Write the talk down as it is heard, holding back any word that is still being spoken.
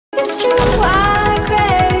It's true, I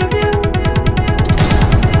crave you.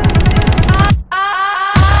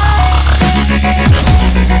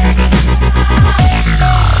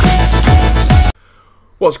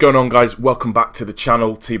 What's going on, guys? Welcome back to the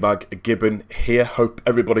channel. Teabag Gibbon here. Hope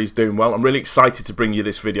everybody's doing well. I'm really excited to bring you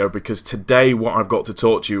this video because today what I've got to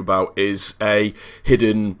talk to you about is a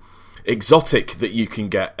hidden exotic that you can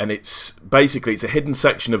get, and it's a hidden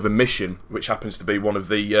section of a mission which happens to be one of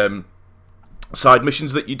the side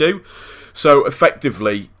missions that you do. So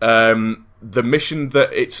effectively, the mission that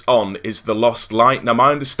it's on is the Lost Light. Now,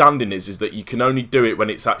 my understanding is that you can only do it when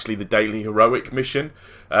it's actually the daily heroic mission.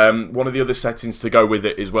 One of the other settings to go with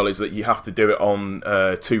it as well is that you have to do it on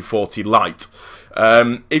 240 light.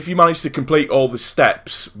 If you manage to complete all the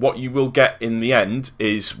steps, what you will get in the end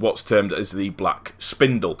is what's termed as the Black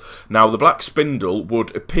Spindle. Now, the Black Spindle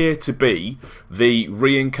would appear to be the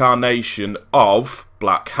reincarnation of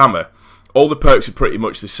Black Hammer. All the perks are pretty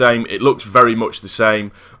much the same. It looks very much the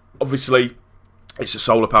same. Obviously, it's a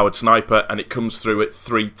solar-powered sniper, and it comes through at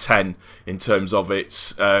 310 in terms of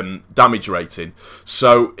its damage rating.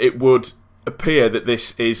 So it would appear that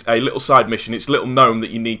this is a little side mission. It's little known that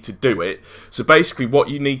you need to do it. So basically what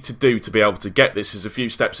you need to do to be able to get this is a few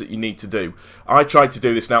steps that you need to do. I tried to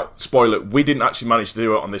do this. Now, spoiler, we didn't actually manage to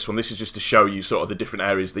do it on this one. This is just to show you sort of the different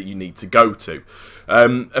areas that you need to go to.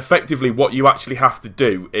 Effectively, what you actually have to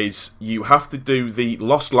do is you have to do the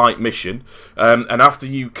Lost Light mission, and after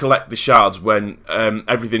you collect the shards, when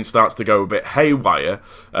everything starts to go a bit haywire,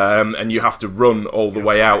 and you have to run all the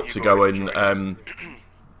way out to go and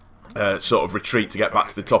sort of retreat to get back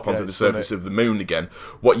to the top onto the surface of the moon again.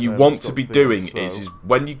 What you want to be doing is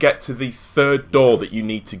when you get to the third door that you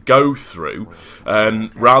need to go through,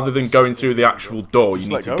 rather than going through the actual door, you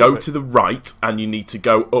need to go to the right, and you need to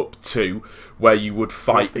go up to where you would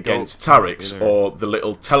fight against Tariks, or the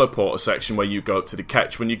little teleporter section where you go up to the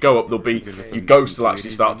catch. When you go up, there'll be your ghost will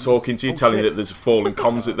actually start talking to you, telling you that there's a fallen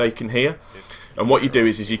comms that they can hear. And what you do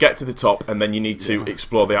is you get to the top, and then you need to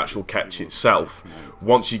explore the actual catch itself.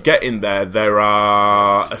 Once you get in there, there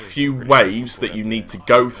are a few waves that you need to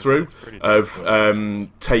go through of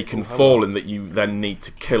taken fallen that you then need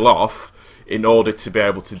to kill off in order to be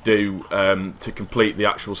able to do to complete the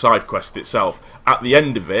actual side quest itself. At the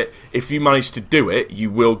end of it, if you manage to do it, you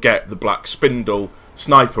will get the Black Spindle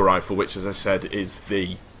sniper rifle, which, as I said, is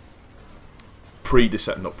the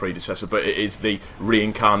not predecessor, but it is the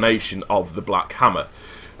reincarnation of the Black Hammer.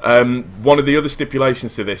 One of the other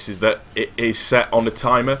stipulations to this is that it is set on a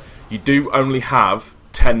timer. You do only have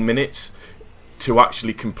 10 minutes to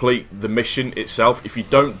actually complete the mission itself. If you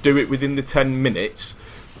don't do it within the 10 minutes,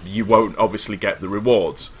 you won't obviously get the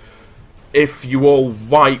rewards. If you all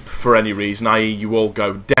wipe for any reason, i.e. you all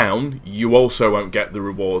go down, you also won't get the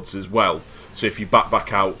rewards as well. So if you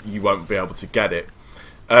back out, you won't be able to get it.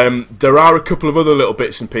 There are a couple of other little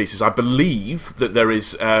bits and pieces. I believe that there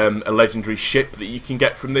is a legendary ship that you can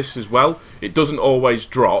get from this as well. It doesn't always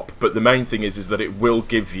drop, but the main thing is that it will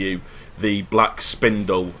give you the Black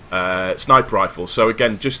Spindle sniper rifle. So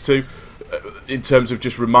again, just to, in terms of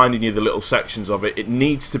just reminding you the little sections of it, it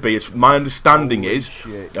needs to be, as my understanding is,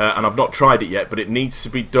 and I've not tried it yet, but it needs to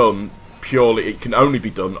be done purely, it can only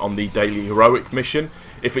be done on the daily heroic mission.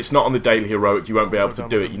 If it's not on the daily heroic, you won't be able to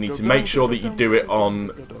do it. You need to make sure that you do it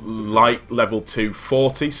on light level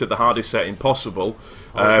 240, so the hardest setting possible.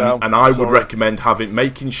 And I would recommend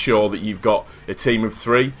making sure that you've got a team of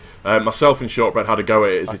 3. Myself and Shortbread had a go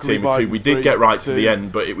at it as a team of 2. We did get right to the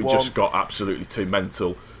end, but it just got absolutely too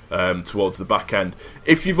mental towards the back end.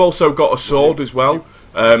 If you've also got a sword as well,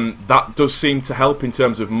 that does seem to help in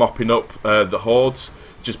terms of mopping up the hordes.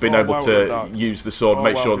 Just being able to use the sword,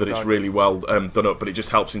 make sure that it's really well done up, but it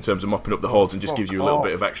just helps in terms of mopping up the hordes and just gives you a little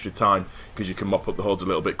bit of extra time because you can mop up the hordes a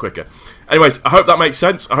little bit quicker. Anyways, I hope that makes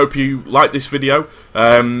sense. I hope you like this video.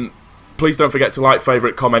 Please don't forget to like,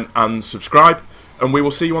 favourite, comment and subscribe, and we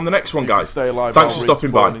will see you on the next one, guys. Thanks for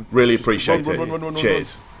stopping by. Really appreciate it.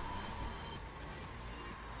 Cheers.